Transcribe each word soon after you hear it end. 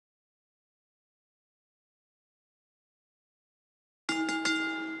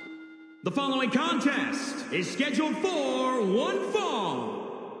The following contest is scheduled for one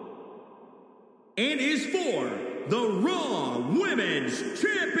fall and is for the Raw Women's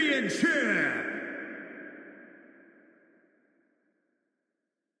Championship.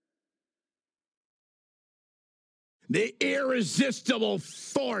 The irresistible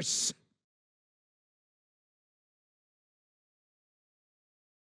force.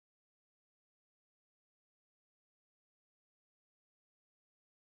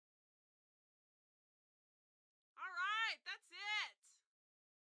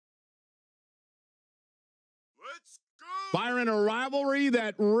 Let's go! Firing a rivalry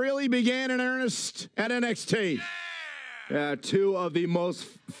that really began in earnest at NXT. Yeah! Two of the most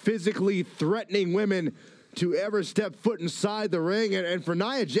physically threatening women to ever step foot inside the ring. And for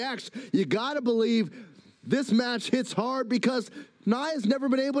Nia Jax, you gotta believe this match hits hard because Nia's never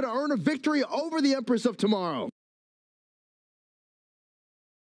been able to earn a victory over the Empress of Tomorrow.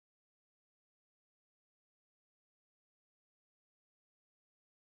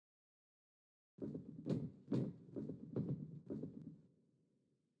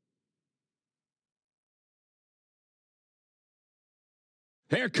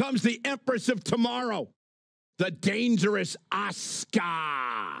 Here comes the Empress of Tomorrow, the dangerous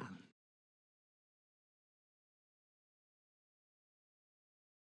Asuka.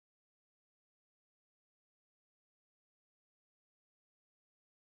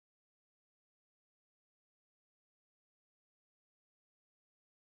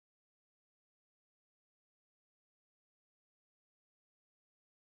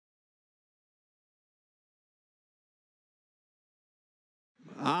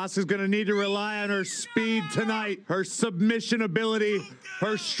 Asuka's going to need to rely on her speed tonight, her submission ability,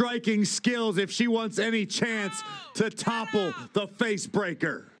 her striking skills if she wants any chance to topple the face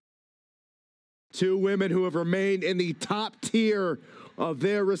breaker. Two women who have remained in the top tier of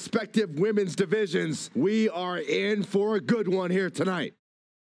their respective women's divisions. We are in for a good one here tonight.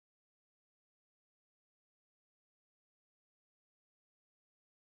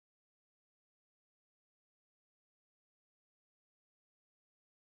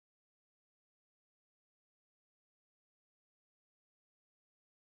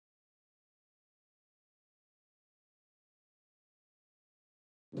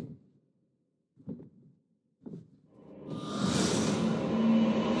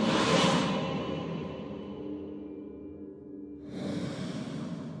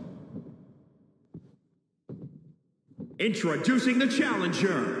 Introducing the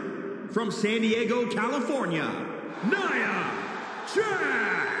challenger from San Diego, California, Nia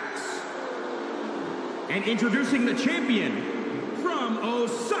Jax. And introducing the champion from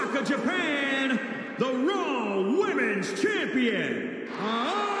Osaka, Japan, the Raw Women's Champion,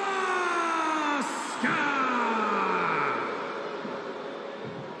 Asuka.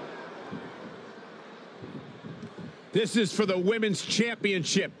 This is for the Women's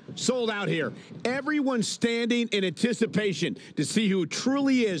Championship. Sold out here. Everyone's standing in anticipation to see who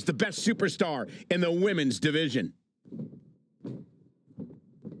truly is the best superstar in the women's division.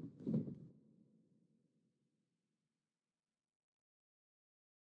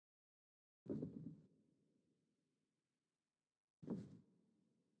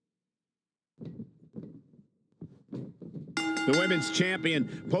 The women's champion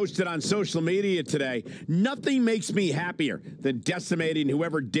posted on social media today, "Nothing makes me happier than decimating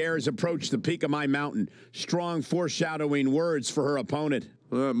whoever dares approach the peak of my mountain." Strong foreshadowing words for her opponent.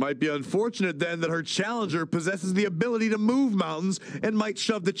 Well, it might be unfortunate then that her challenger possesses the ability to move mountains and might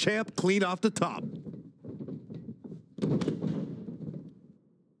shove the champ clean off the top.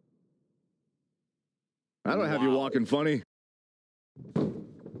 I don't have you walking funny.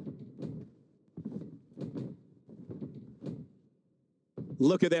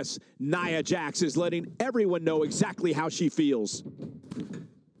 Look at this. Nia Jax is letting everyone know exactly how she feels.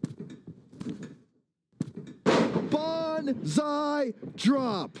 Banzai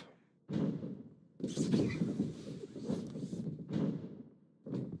drop.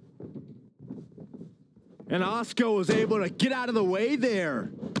 And Asuka was able to get out of the way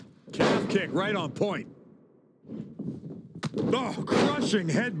there. Calf kick right on point. Oh, crushing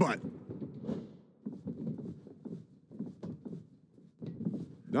headbutt.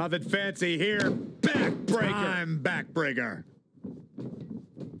 Nothing fancy here. Backbreaker. Time backbreaker.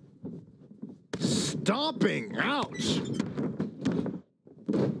 Stomping. Ouch.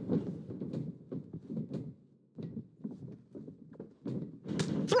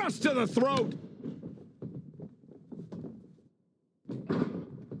 Thrust to the throat.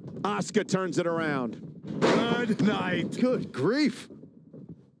 Asuka turns it around. Good night. Good grief.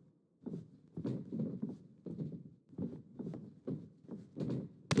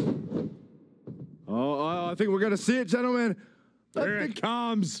 think we're going to see it, gentlemen. Here it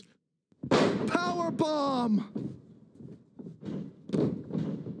comes. Power bomb.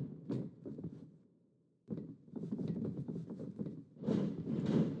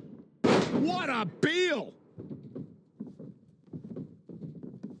 What a peel!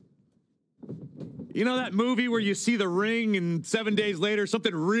 You know that movie where you see the ring and 7 days later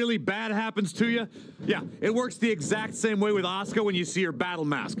something really bad happens to you? Yeah, it works the exact same way with Asuka when you see her battle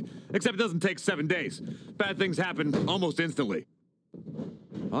mask. Except it doesn't take 7 days. Bad things happen almost instantly.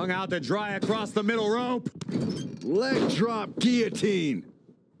 Hung out to dry across the middle rope. Leg drop guillotine.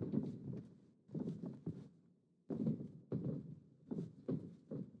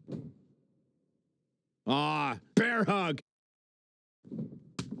 Bear hug.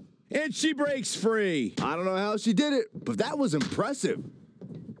 And she breaks free. I don't know how she did it, but that was impressive.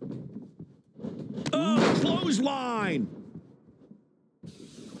 Oh, clothesline.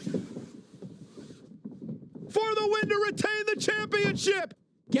 For the win to retain the championship.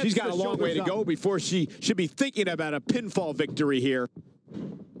 She's got a long way to go before she should be thinking about a pinfall victory here.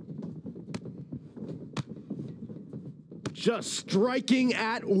 Just striking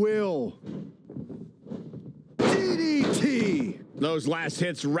at will. DDT. Those last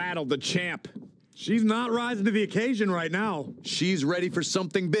hits rattled the champ. She's not rising to the occasion right now. She's ready for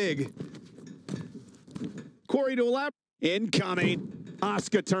something big. Corey to elaborate. Incoming.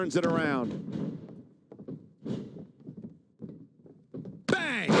 Asuka turns it around.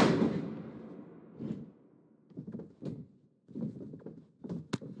 Bang!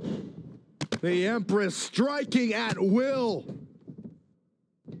 The Empress striking at will.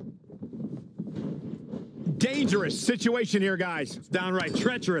 Dangerous situation here, guys. It's downright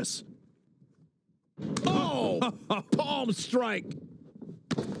treacherous. Oh! Palm strike.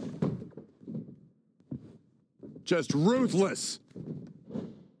 Just ruthless.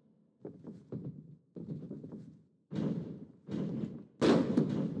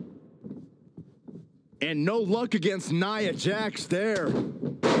 And no luck against Nia Jax there.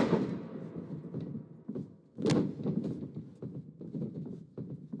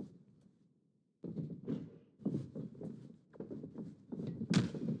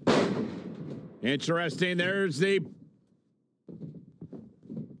 Interesting. There's the...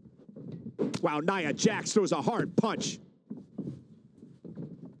 Wow, Nia Jax throws a hard punch.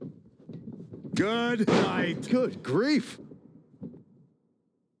 Good night. Good grief.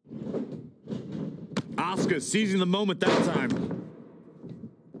 Asuka seizing the moment that time.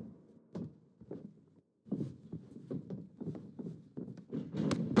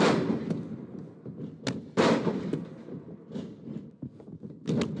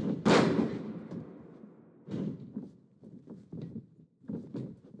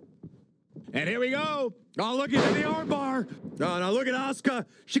 And here we go. Oh, look at the armbar. Oh, now look at Asuka.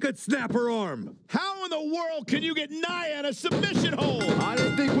 She could snap her arm. How in the world can you get Nia in a submission hold? I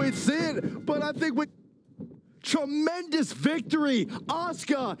didn't think we'd see it, but I think we... Tremendous victory.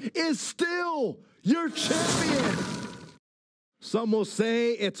 Asuka is still your champion. Some will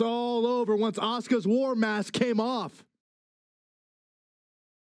say it's all over once Asuka's war mask came off.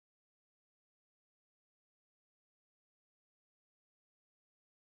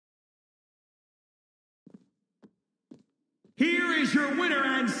 Here is your winner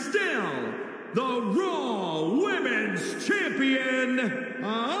and still the Raw Women's Champion,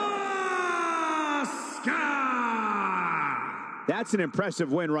 Asuka! That's an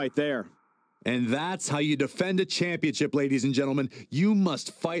impressive win right there. And that's how you defend a championship, ladies and gentlemen. You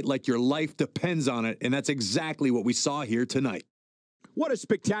must fight like your life depends on it, and that's exactly what we saw here tonight. What a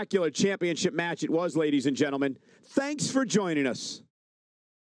spectacular championship match it was, ladies and gentlemen. Thanks for joining us.